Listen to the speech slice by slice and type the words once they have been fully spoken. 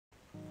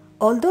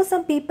Although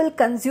some people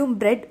consume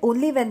bread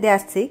only when they are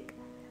sick,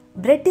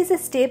 bread is a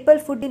staple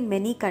food in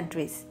many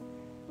countries.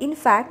 In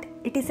fact,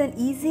 it is an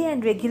easy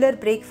and regular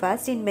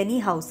breakfast in many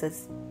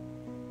houses.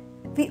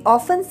 We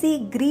often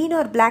see green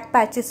or black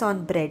patches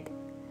on bread.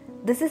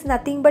 This is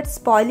nothing but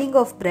spoiling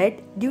of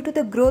bread due to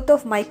the growth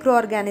of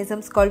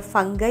microorganisms called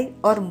fungi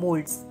or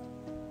molds.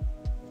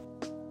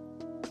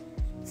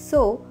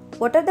 So,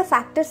 what are the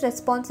factors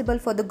responsible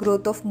for the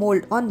growth of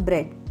mold on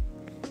bread?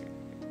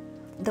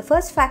 The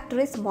first factor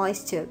is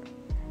moisture.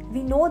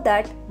 We know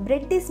that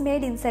bread is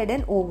made inside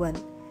an oven.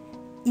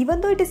 Even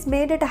though it is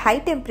made at a high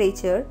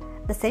temperature,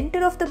 the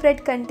center of the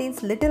bread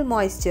contains little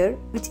moisture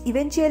which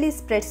eventually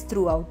spreads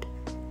throughout.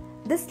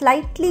 This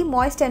slightly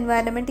moist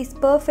environment is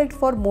perfect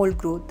for mold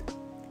growth.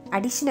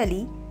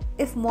 Additionally,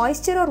 if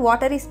moisture or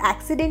water is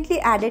accidentally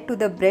added to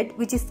the bread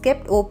which is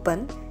kept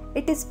open,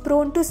 it is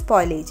prone to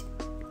spoilage.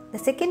 The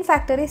second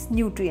factor is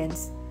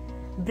nutrients.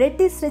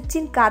 Bread is rich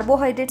in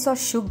carbohydrates or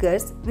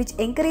sugars which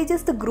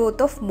encourages the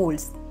growth of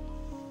molds.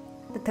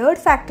 The third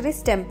factor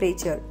is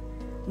temperature.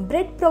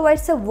 Bread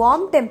provides a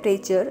warm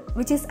temperature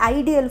which is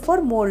ideal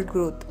for mold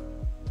growth.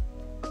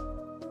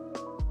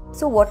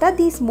 So what are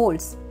these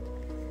molds?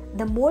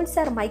 The molds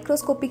are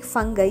microscopic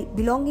fungi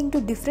belonging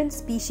to different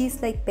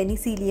species like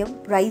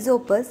Penicillium,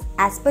 Rhizopus,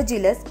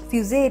 Aspergillus,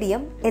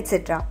 Fusarium,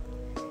 etc.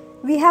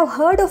 We have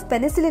heard of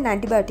penicillin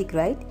antibiotic,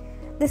 right?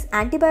 This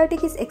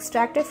antibiotic is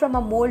extracted from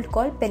a mold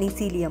called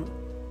Penicillium.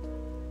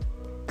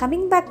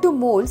 Coming back to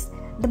molds,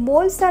 the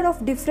molds are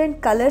of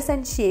different colors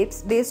and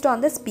shapes based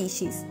on the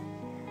species.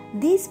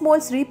 These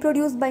molds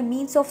reproduce by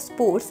means of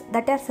spores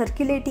that are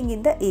circulating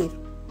in the air.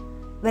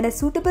 When a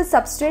suitable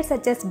substrate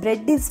such as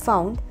bread is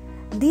found,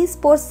 these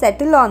spores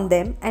settle on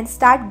them and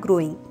start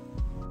growing.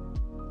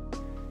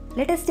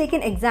 Let us take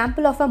an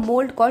example of a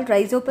mold called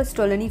Rhizopus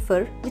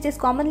stolonifer, which is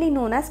commonly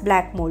known as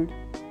black mold.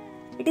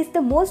 It is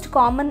the most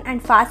common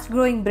and fast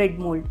growing bread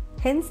mold.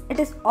 Hence, it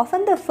is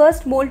often the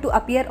first mold to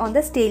appear on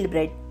the stale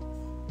bread.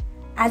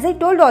 As I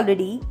told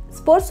already,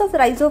 spores of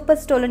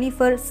Rhizopus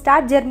stolonifer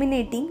start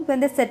germinating when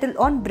they settle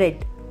on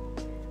bread.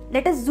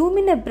 Let us zoom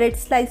in a bread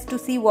slice to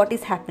see what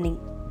is happening.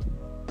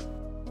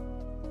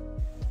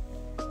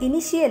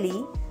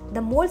 Initially,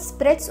 the mold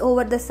spreads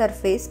over the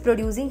surface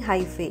producing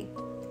hyphae.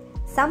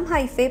 Some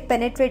hyphae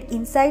penetrate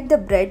inside the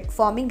bread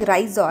forming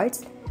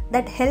rhizoids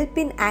that help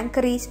in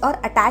anchorage or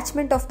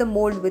attachment of the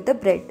mold with the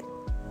bread.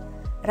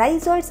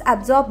 Rhizoids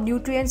absorb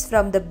nutrients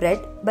from the bread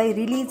by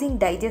releasing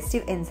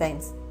digestive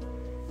enzymes.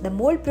 The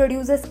mold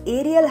produces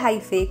aerial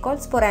hyphae called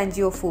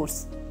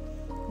sporangiophores.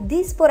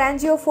 These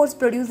sporangiophores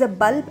produce a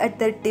bulb at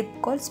their tip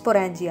called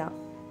sporangia.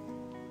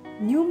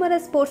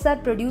 Numerous spores are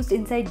produced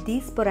inside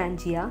these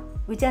sporangia,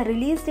 which are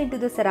released into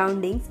the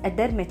surroundings at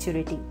their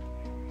maturity.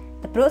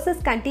 The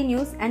process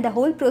continues and the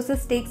whole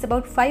process takes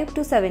about 5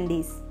 to 7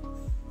 days.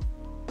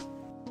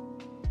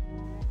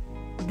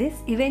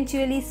 This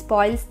eventually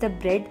spoils the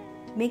bread,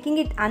 making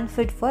it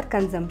unfit for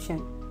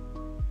consumption.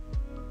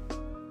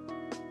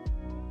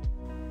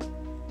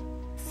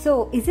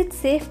 So, is it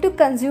safe to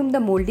consume the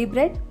moldy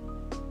bread?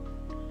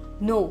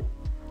 No.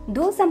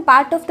 Though some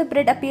part of the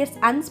bread appears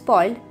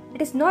unspoiled,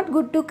 it is not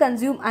good to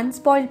consume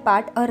unspoiled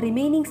part or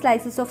remaining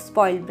slices of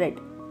spoiled bread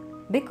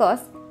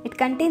because it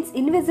contains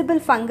invisible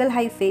fungal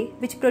hyphae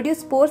which produce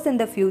spores in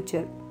the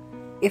future.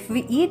 If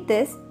we eat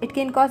this, it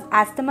can cause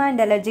asthma and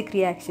allergic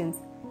reactions.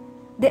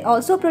 They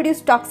also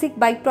produce toxic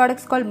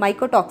byproducts called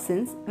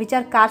mycotoxins which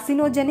are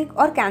carcinogenic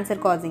or cancer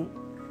causing.